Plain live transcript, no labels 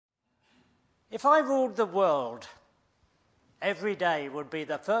If I ruled the world, every day would be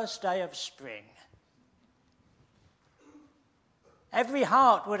the first day of spring. Every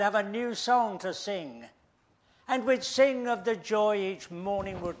heart would have a new song to sing, and we'd sing of the joy each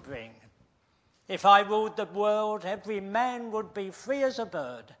morning would bring. If I ruled the world, every man would be free as a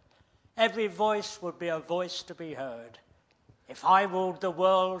bird. Every voice would be a voice to be heard. If I ruled the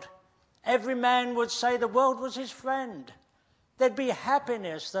world, every man would say the world was his friend. There'd be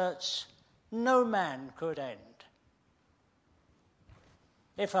happiness that no man could end.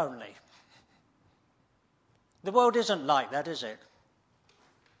 If only. The world isn't like that, is it?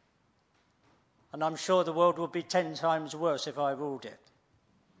 And I'm sure the world would be 10 times worse if I ruled it.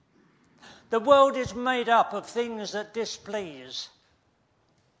 The world is made up of things that displease,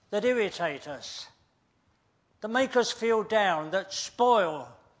 that irritate us, that make us feel down, that spoil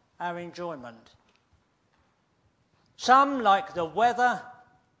our enjoyment. Some, like the weather,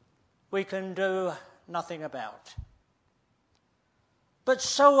 we can do nothing about. But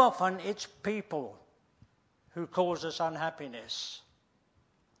so often it's people who cause us unhappiness.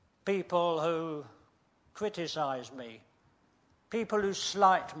 People who criticize me, people who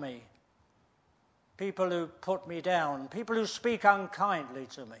slight me, people who put me down, people who speak unkindly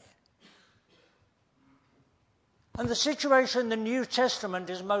to me. And the situation the New Testament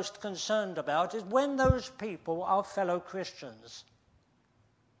is most concerned about is when those people are fellow Christians.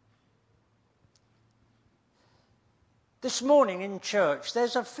 This morning in church,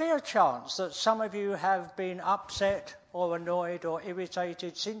 there's a fair chance that some of you have been upset or annoyed or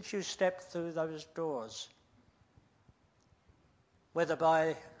irritated since you stepped through those doors. Whether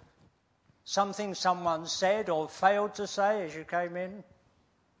by something someone said or failed to say as you came in,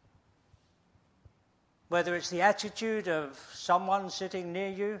 whether it's the attitude of someone sitting near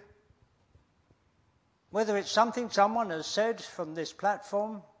you, whether it's something someone has said from this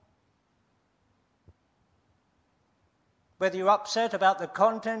platform, whether you're upset about the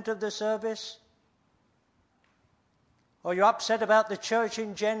content of the service, or you're upset about the church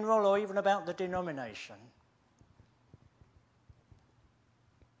in general, or even about the denomination.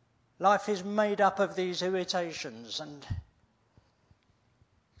 Life is made up of these irritations, and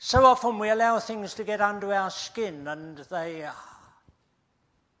so often we allow things to get under our skin and they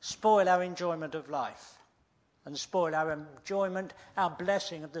spoil our enjoyment of life and spoil our enjoyment, our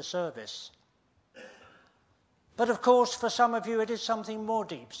blessing of the service. But of course, for some of you, it is something more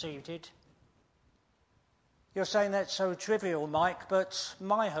deep-seated. You're saying that's so trivial, Mike, but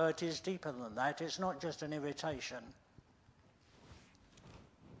my hurt is deeper than that. It's not just an irritation.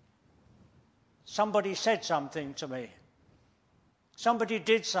 Somebody said something to me. Somebody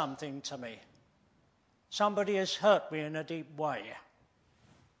did something to me. Somebody has hurt me in a deep way.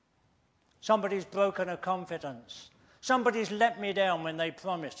 Somebody's broken a confidence. Somebody's let me down when they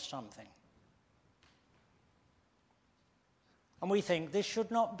promised something. And we think this should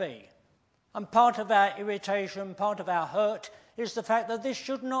not be. And part of our irritation, part of our hurt, is the fact that this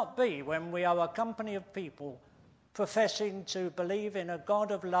should not be when we are a company of people professing to believe in a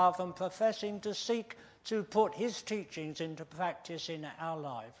God of love and professing to seek to put his teachings into practice in our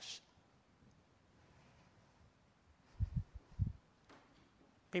lives.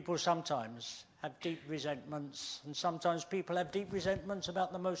 People sometimes have deep resentments, and sometimes people have deep resentments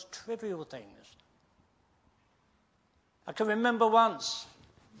about the most trivial things. I can remember once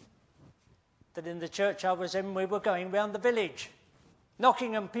that in the church I was in, we were going round the village,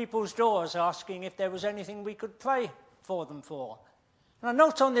 knocking on people's doors, asking if there was anything we could pray for them for. And I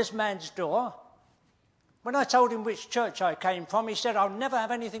knocked on this man's door. When I told him which church I came from, he said, "I'll never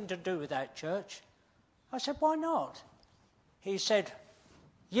have anything to do with that church." I said, "Why not?" He said,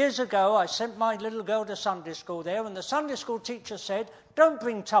 "Years ago, I sent my little girl to Sunday school there, and the Sunday school teacher said, 'Don't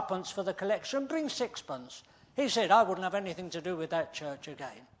bring tuppence for the collection, bring sixpence.' He said, I wouldn't have anything to do with that church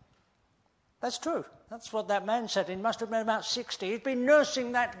again." That's true. That's what that man said. He must have been about 60. He'd been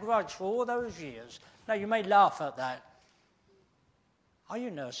nursing that grudge for all those years. Now, you may laugh at that. Are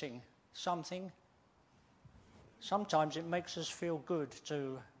you nursing something? Sometimes it makes us feel good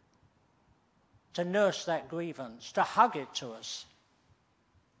to nurse that grievance, to hug it to us.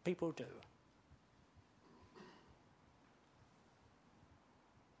 People do.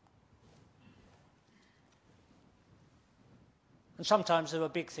 And sometimes there are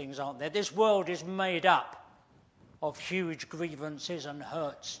big things, aren't there? This world is made up of huge grievances and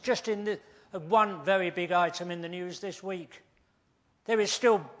hurts. Just in one very big item in the news this week, there is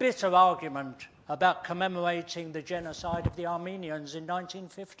still bitter argument about commemorating the genocide of the Armenians in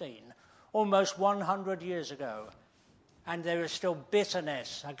 1915, almost 100 years ago. And there is still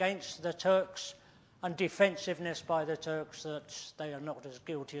bitterness against the Turks and defensiveness by the Turks that they are not as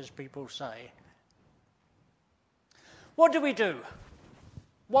guilty as people say. What do we do?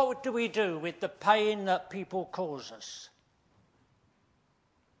 What do we do with the pain that people cause us?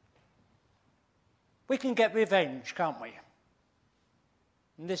 We can get revenge, can't we?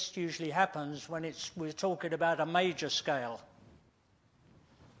 And this usually happens when we're talking about a major scale.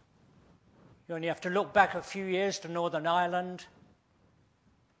 You only have to look back a few years to Northern Ireland,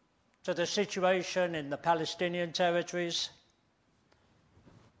 to the situation in the Palestinian territories.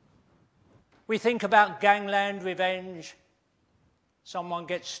 We think about gangland revenge. Someone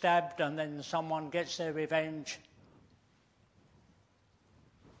gets stabbed and then someone gets their revenge.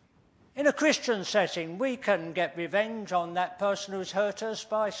 In a Christian setting, we can get revenge on that person who's hurt us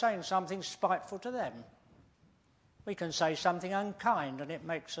by saying something spiteful to them. We can say something unkind and it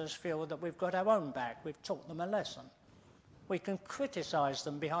makes us feel that we've got our own back, we've taught them a lesson. We can criticise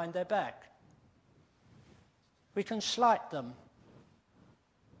them behind their back. We can slight them.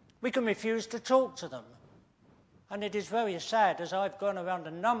 We can refuse to talk to them. And it is very sad, as I've gone around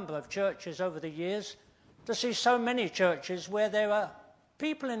a number of churches over the years, to see so many churches where there are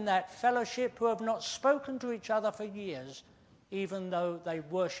people in that fellowship who have not spoken to each other for years, even though they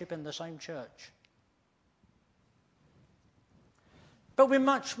worship in the same church. But we're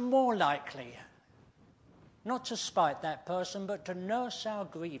much more likely not to spite that person, but to nurse our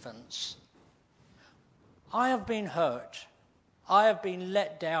grievance. I have been hurt. I have been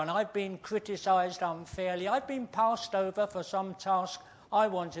let down. I've been criticised unfairly. I've been passed over for some task I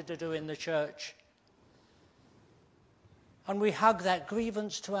wanted to do in the church. And we hug that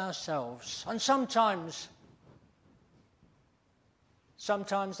grievance to ourselves. And sometimes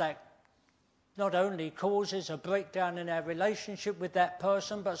that not only causes a breakdown in our relationship with that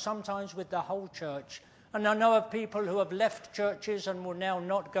person, but sometimes with the whole church. And I know of people who have left churches and will now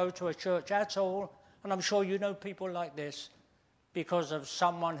not go to a church at all. And I'm sure you know people like this because of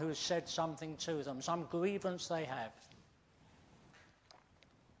someone who said something to them, some grievance they have.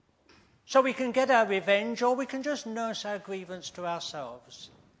 So we can get our revenge, or we can just nurse our grievance to ourselves.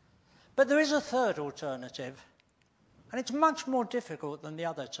 But there is a third alternative, and it's much more difficult than the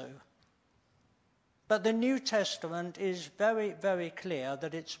other two. But the New Testament is very, very clear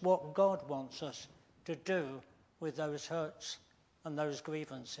that it's what God wants us to do with those hurts and those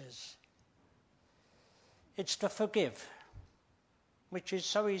grievances. It's to forgive, which is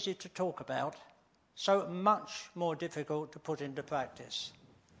so easy to talk about, so much more difficult to put into practice.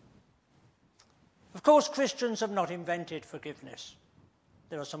 Of course, Christians have not invented forgiveness.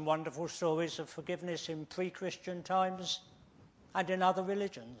 There are some wonderful stories of forgiveness in pre-Christian times and in other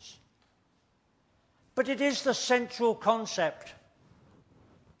religions. But it is the central concept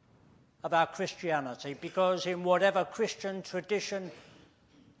of our Christianity, because in whatever Christian tradition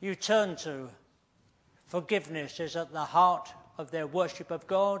you turn to, forgiveness is at the heart of their worship of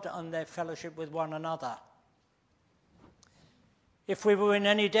God and their fellowship with one another. If we were in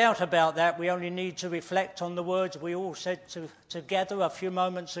any doubt about that, we only need to reflect on the words we all said together a few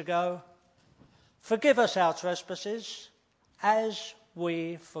moments ago. Forgive us our trespasses, as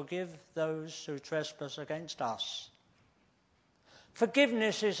we forgive those who trespass against us.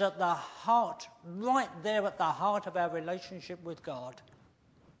 Forgiveness is at the heart, right there at the heart of our relationship with God.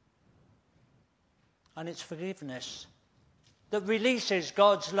 And it's forgiveness that releases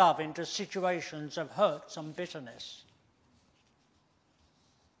God's love into situations of hurt and bitterness.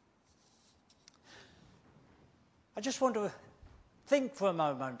 I just want to think for a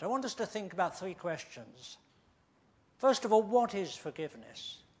moment. I want us to think about three questions. First of all, what is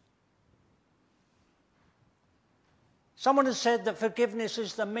forgiveness? Someone has said that forgiveness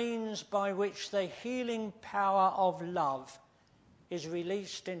is the means by which the healing power of love is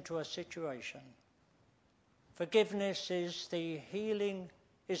released into a situation. Forgiveness is the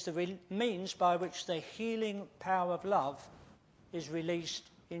means by which the healing power of love is released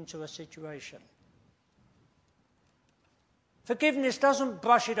into a situation. Forgiveness doesn't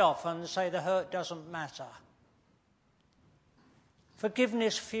brush it off and say the hurt doesn't matter.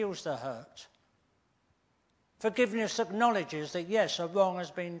 Forgiveness feels the hurt. Forgiveness acknowledges that, yes, a wrong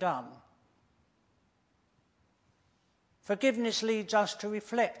has been done. Forgiveness leads us to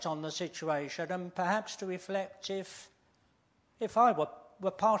reflect on the situation, and perhaps to reflect if I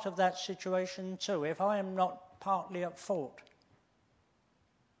were part of that situation too, if I am not partly at fault.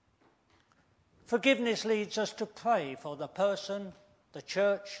 Forgiveness leads us to pray for the person, the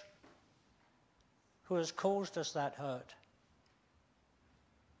church, who has caused us that hurt.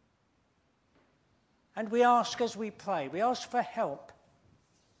 And we ask as we pray, we ask for help.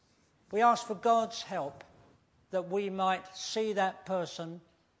 We ask for God's help that we might see that person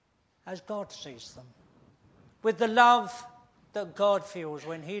as God sees them, with the love that God feels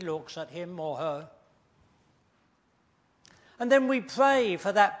when he looks at him or her. And then we pray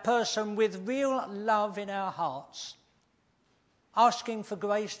for that person with real love in our hearts, asking for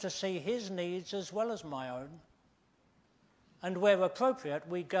grace to see his needs as well as my own. And where appropriate,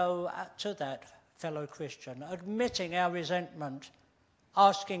 we go to that fellow Christian, admitting our resentment,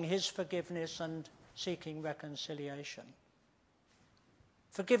 asking his forgiveness and seeking reconciliation.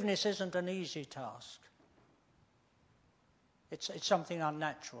 Forgiveness isn't an easy task. It's something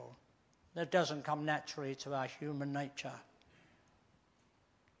unnatural that doesn't come naturally to our human nature.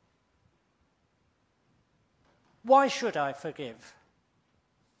 Why should I forgive?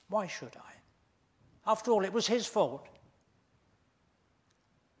 Why should I? After all, it was his fault.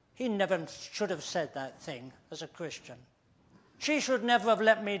 He never should have said that thing as a Christian. She should never have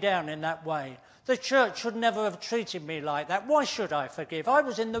let me down in that way. The church should never have treated me like that. Why should I forgive? I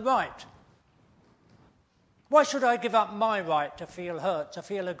was in the right. Why should I give up my right to feel hurt, to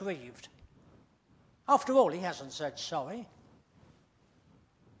feel aggrieved? After all, he hasn't said sorry.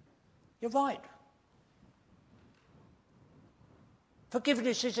 You're right.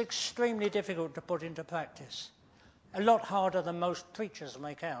 Forgiveness is extremely difficult to put into practice. A lot harder than most preachers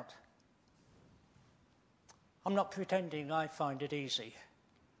make out. I'm not pretending I find it easy.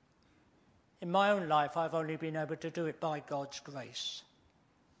 In my own life, I've only been able to do it by God's grace.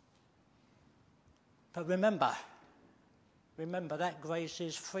 But remember that grace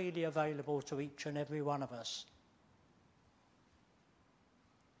is freely available to each and every one of us.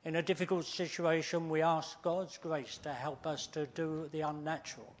 In a difficult situation, we ask God's grace to help us to do the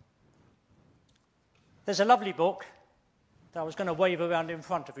unnatural. There's a lovely book that I was going to wave around in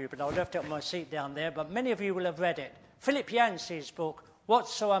front of you, but I left it on my seat down there, but many of you will have read it. Philip Yancey's book,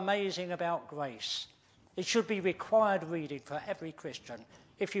 What's So Amazing About Grace? It should be required reading for every Christian.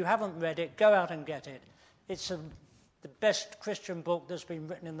 If you haven't read it, go out and get it. It's the best Christian book that's been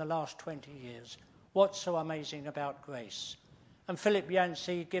written in the last 20 years. What's So Amazing About Grace? And Philip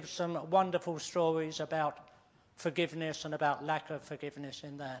Yancey gives some wonderful stories about forgiveness and about lack of forgiveness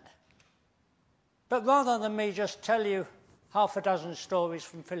in that. But rather than me just tell you half a dozen stories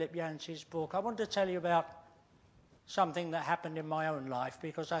from Philip Yancey's book, I want to tell you about something that happened in my own life,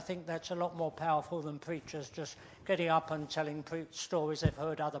 because I think that's a lot more powerful than preachers just getting up and telling stories they've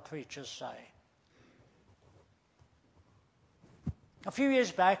heard other preachers say. A few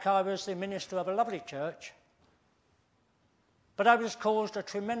years back, I was the minister of a lovely church, but I was caused a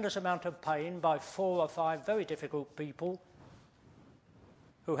tremendous amount of pain by 4 or 5 very difficult people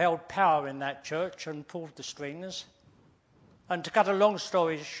who held power in that church and pulled the strings. And to cut a long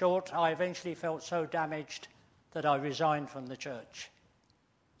story short, I eventually felt so damaged that I resigned from the church.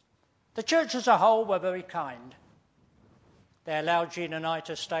 The church as a whole were very kind. They allowed Jean and I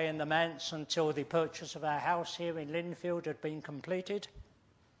to stay in the manse until the purchase of our house here in Linfield had been completed.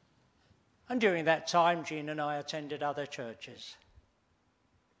 And during that time, Jean and I attended other churches.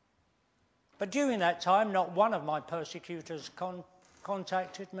 But during that time, not one of my persecutors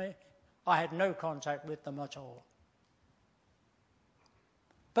contacted me. I had no contact with them at all.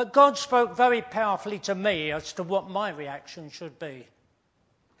 But God spoke very powerfully to me as to what my reaction should be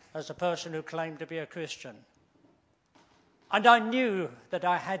as a person who claimed to be a Christian. And I knew that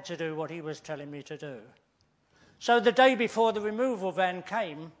I had to do what he was telling me to do. So the day before the removal van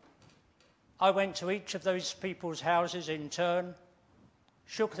came, I went to each of those people's houses in turn,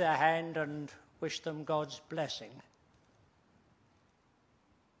 shook their hand and wished them God's blessing.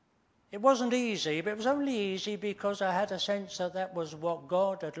 It wasn't easy, but it was only easy because I had a sense that that was what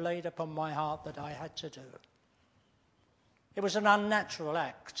God had laid upon my heart that I had to do. It was an unnatural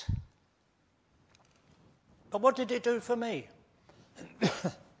act. But what did it do for me?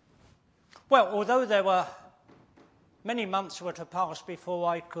 Well, although there were many months were to pass before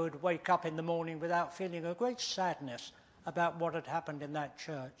I could wake up in the morning without feeling a great sadness about what had happened in that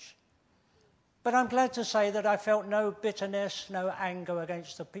church. But I'm glad to say that I felt no bitterness, no anger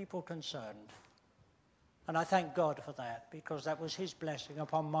against the people concerned. And I thank God for that, because that was his blessing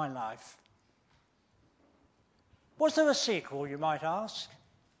upon my life. Was there a sequel, you might ask?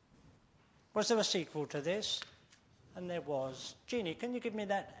 Was there a sequel to this? And there was. Jeannie, can you give me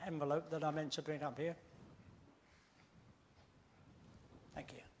that envelope that I meant to bring up here?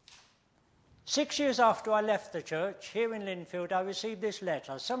 Thank you. 6 years after I left the church, here in Linfield, I received this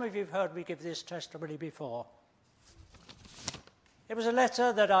letter. Some of you have heard me give this testimony before. It was a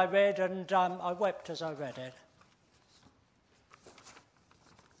letter that I read, and I wept as I read it.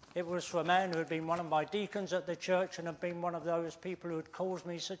 It was for a man who had been one of my deacons at the church and had been one of those people who had caused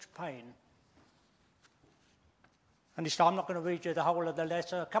me such pain. And he said, I'm not going to read you the whole of the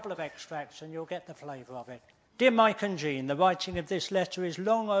letter, a couple of extracts, and you'll get the flavour of it. Dear Mike and Jean, the writing of this letter is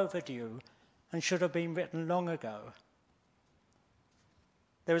long overdue and should have been written long ago.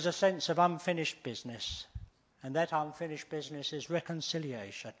 There is a sense of unfinished business, and that unfinished business is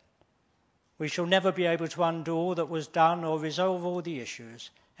reconciliation. We shall never be able to undo all that was done or resolve all the issues.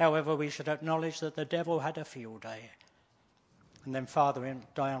 However, we should acknowledge that the devil had a field day. And then farther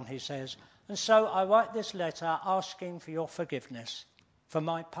down he says, and so I write this letter asking for your forgiveness for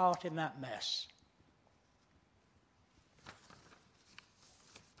my part in that mess.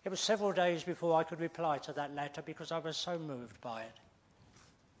 It was several days before I could reply to that letter because I was so moved by it.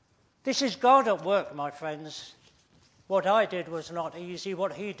 This is God at work, my friends. What I did was not easy.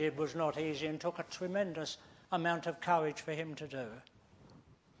 What he did was not easy and took a tremendous amount of courage for him to do.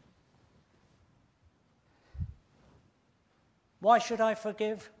 Why should I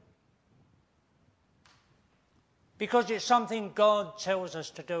forgive? Because it's something God tells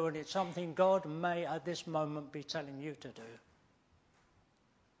us to do, and it's something God may at this moment be telling you to do.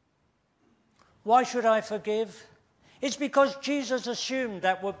 Why should I forgive? It's because Jesus assumed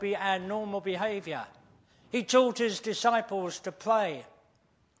that would be our normal behaviour. He taught his disciples to pray,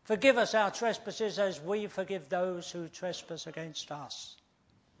 forgive us our trespasses as we forgive those who trespass against us.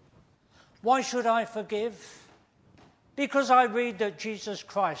 Why should I forgive? Because I read that Jesus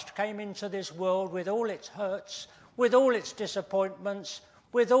Christ came into this world with all its hurts, with all its disappointments,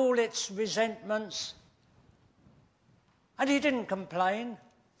 with all its resentments. And he didn't complain.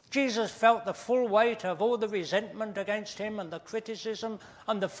 Jesus felt the full weight of all the resentment against him and the criticism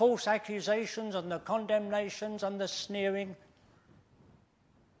and the false accusations and the condemnations and the sneering.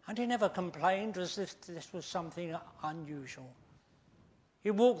 And he never complained as if this was something unusual.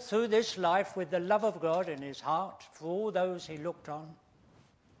 He walked through this life with the love of God in his heart for all those he looked on.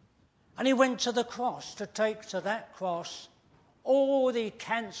 And he went to the cross to take to that cross all the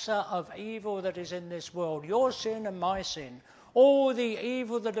cancer of evil that is in this world, your sin and my sin, all the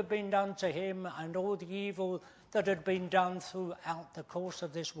evil that had been done to him and all the evil that had been done throughout the course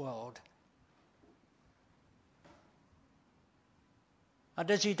of this world.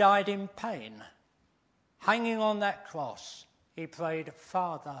 And as he died in pain, hanging on that cross, he prayed,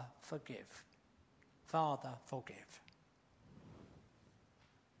 Father, forgive. Father, forgive.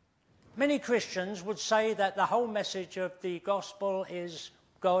 Many Christians would say that the whole message of the gospel is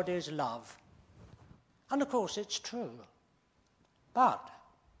God is love. And of course it's true. But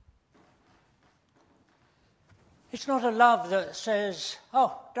it's not a love that says,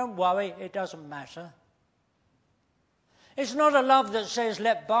 oh, don't worry, it doesn't matter. It's not a love that says,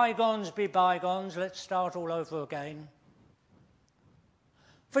 let bygones be bygones, let's start all over again.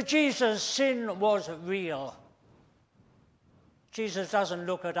 For Jesus, sin was real. Jesus doesn't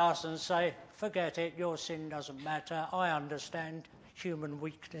look at us and say, forget it, your sin doesn't matter, I understand human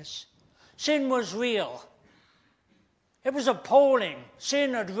weakness. Sin was real. It was appalling.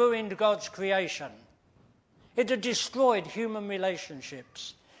 Sin had ruined God's creation. It had destroyed human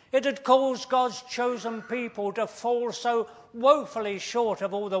relationships. It had caused God's chosen people to fall so woefully short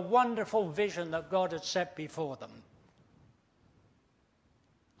of all the wonderful vision that God had set before them.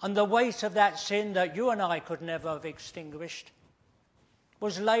 And the weight of that sin that you and I could never have extinguished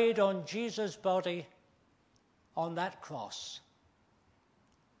was laid on Jesus' body on that cross.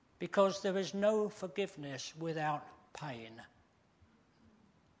 Because there is no forgiveness without pain.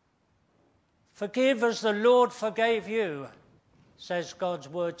 Forgive as the Lord forgave you, says God's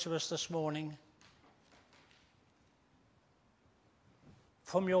word to us this morning.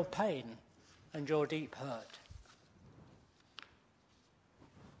 From your pain and your deep hurt.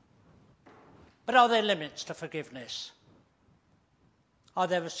 But are there limits to forgiveness? Are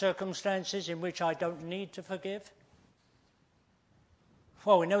there circumstances in which I don't need to forgive?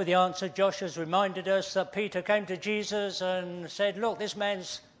 Well, we know the answer. Josh has reminded us that Peter came to Jesus and said, look, this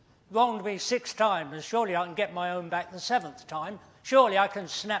man's wronged me 6 times. Surely I can get my own back the 7th time. Surely I can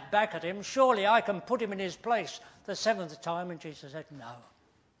snap back at him. Surely I can put him in his place the 7th time. And Jesus said,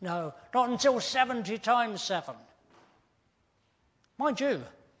 no, not until 70 times 7. Mind you,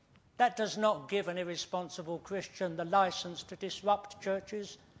 that does not give an irresponsible Christian the license to disrupt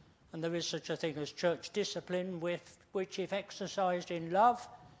churches, and there is such a thing as church discipline, which, if exercised in love,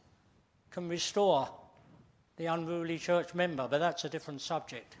 can restore the unruly church member, but that's a different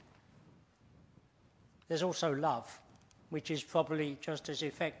subject. There's also love, which is probably just as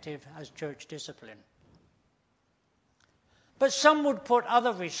effective as church discipline. But some would put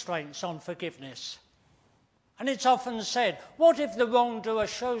other restraints on forgiveness. And it's often said, what if the wrongdoer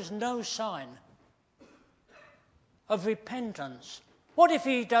shows no sign of repentance? What if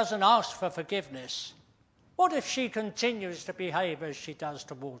he doesn't ask for forgiveness? What if she continues to behave as she does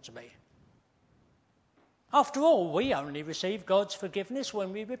towards me? After all, we only receive God's forgiveness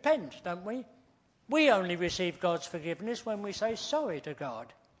when we repent, don't we? We only receive God's forgiveness when we say sorry to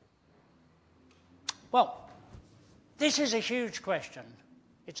God. Well, this is a huge question.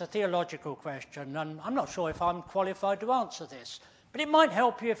 It's a theological question, and I'm not sure if I'm qualified to answer this, but it might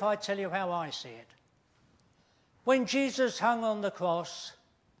help you if I tell you how I see it. When Jesus hung on the cross,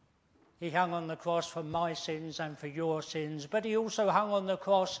 he hung on the cross for my sins and for your sins, but he also hung on the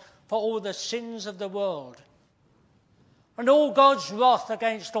cross for all the sins of the world. And all God's wrath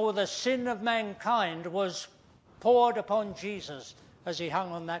against all the sin of mankind was poured upon Jesus as he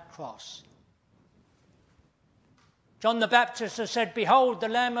hung on that cross. John the Baptist has said, "Behold, the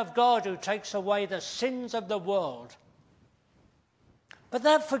Lamb of God who takes away the sins of the world." But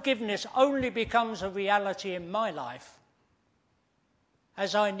that forgiveness only becomes a reality in my life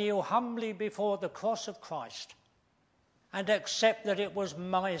as I kneel humbly before the cross of Christ and accept that it was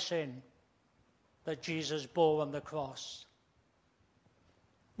my sin that Jesus bore on the cross.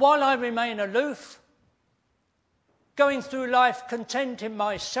 While I remain aloof, going through life content in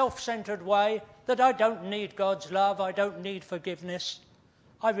my self-centered way, that I don't need God's love, I don't need forgiveness,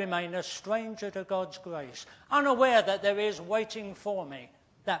 I remain a stranger to God's grace, unaware that there is waiting for me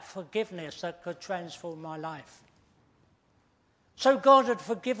that forgiveness that could transform my life. So God had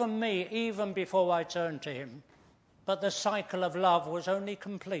forgiven me even before I turned to him, but the cycle of love was only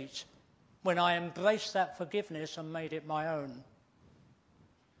complete when I embraced that forgiveness and made it my own.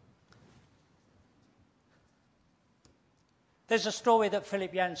 There's a story that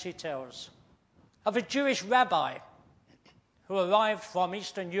Philip Yancey tells of a Jewish rabbi who arrived from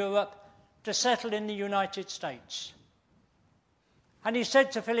Eastern Europe to settle in the United States. And he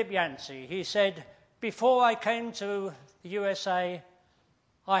said to Philip Yancey, he said, "Before I came to the USA,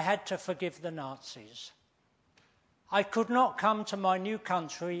 I had to forgive the Nazis. I could not come to my new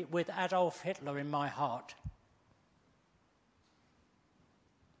country with Adolf Hitler in my heart."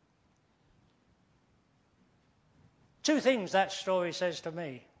 Two things that story says to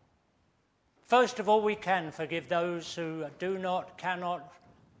me. First of all, we can forgive those who do not, cannot,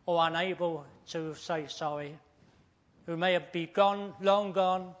 or are unable to say sorry, who may be gone, long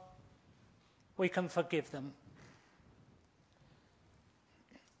gone. We can forgive them.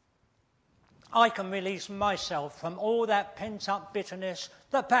 I can release myself from all that pent-up bitterness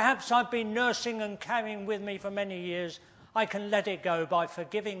that perhaps I've been nursing and carrying with me for many years. I can let it go by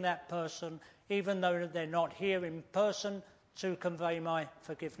forgiving that person, even though they're not here in person to convey my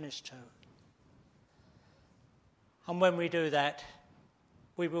forgiveness to. And when we do that,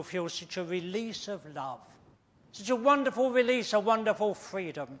 we will feel such a release of love, such a wonderful release, a wonderful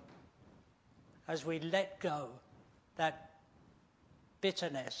freedom, as we let go that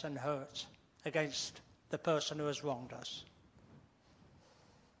bitterness and hurt against the person who has wronged us.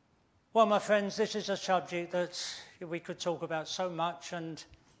 Well, my friends, this is a subject that we could talk about so much, and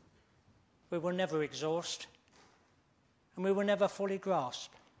we will never exhaust, and we will never fully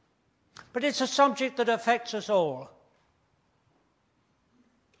grasp. But it's a subject that affects us all.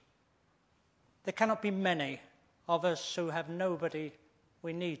 There cannot be many of us who have nobody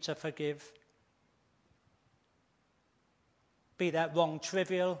we need to forgive, be that wrong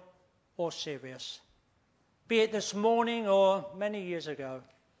trivial or serious, be it this morning or many years ago.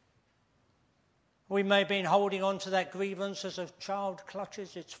 We may have been holding on to that grievance as a child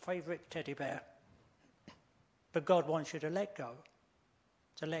clutches its favourite teddy bear. But God wants you to let go,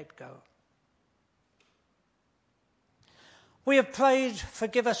 to let go. We have prayed,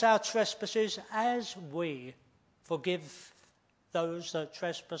 "Forgive us our trespasses as we forgive those that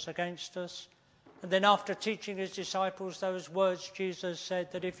trespass against us." And then after teaching his disciples those words, Jesus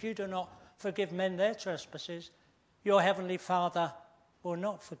said that if you do not forgive men their trespasses, your heavenly Father will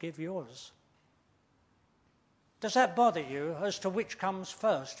not forgive yours. Does that bother you as to which comes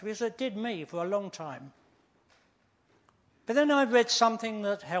first? Because it did me for a long time. But then I read something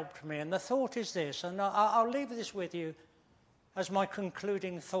that helped me, and the thought is this, and I'll leave this with you as my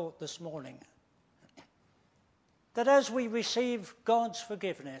concluding thought this morning. That as we receive God's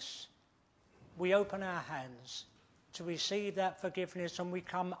forgiveness, we open our hands to receive that forgiveness, and we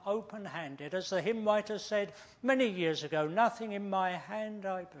come open-handed. As the hymn writer said many years ago, "Nothing in my hand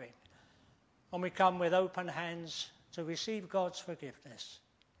I bring." And we come with open hands to receive God's forgiveness.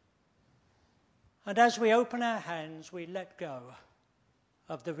 And as we open our hands, we let go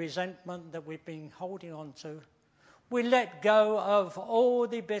of the resentment that we've been holding on to. We let go of all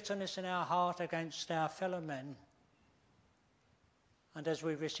the bitterness in our heart against our fellow men. And as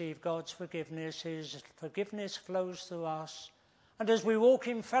we receive God's forgiveness, his forgiveness flows through us. And as we walk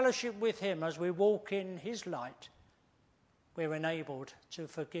in fellowship with him, as we walk in his light, we're enabled to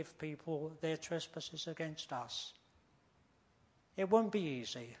forgive people their trespasses against us. It won't be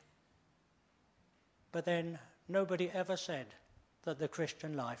easy. But then nobody ever said that the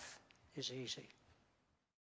Christian life is easy.